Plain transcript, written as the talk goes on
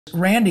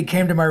Randy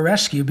came to my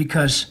rescue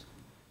because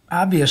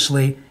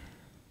obviously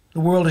the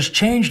world has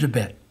changed a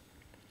bit.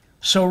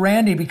 So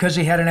Randy, because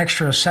he had an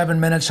extra 7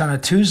 minutes on a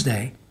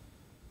Tuesday,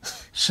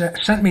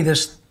 sent me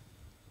this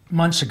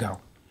months ago.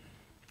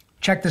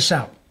 Check this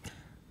out.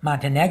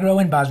 Montenegro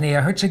and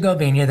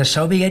Bosnia-Herzegovina, the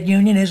Soviet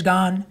Union is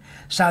gone.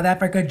 South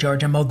Africa,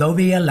 Georgia,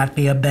 Moldova,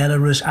 Latvia,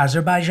 Belarus,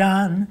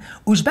 Azerbaijan,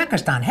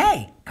 Uzbekistan,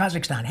 hey,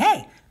 Kazakhstan,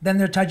 hey. Then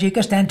there's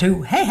Tajikistan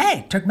too, hey,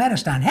 hey,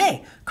 Turkmenistan,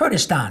 hey,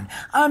 Kurdistan,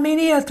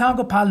 Armenia,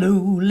 Tonga,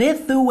 Palu,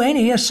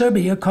 Lithuania,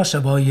 Serbia,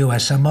 Kosovo,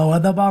 US Samoa,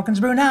 the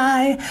Balkans,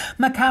 Brunei,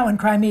 Macau and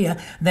Crimea,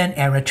 then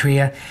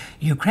Eritrea,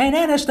 Ukraine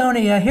and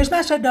Estonia, here's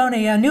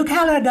Macedonia, New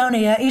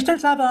Caledonia, Eastern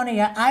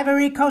Slavonia,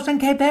 Ivory Coast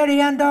and Cape Verde,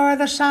 Andorra,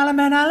 the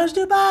Solomon Islands,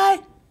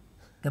 Dubai.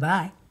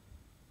 Goodbye.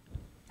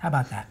 How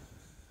about that?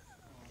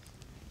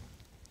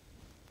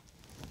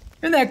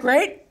 Isn't that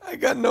great? I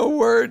got no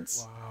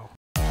words. Wow.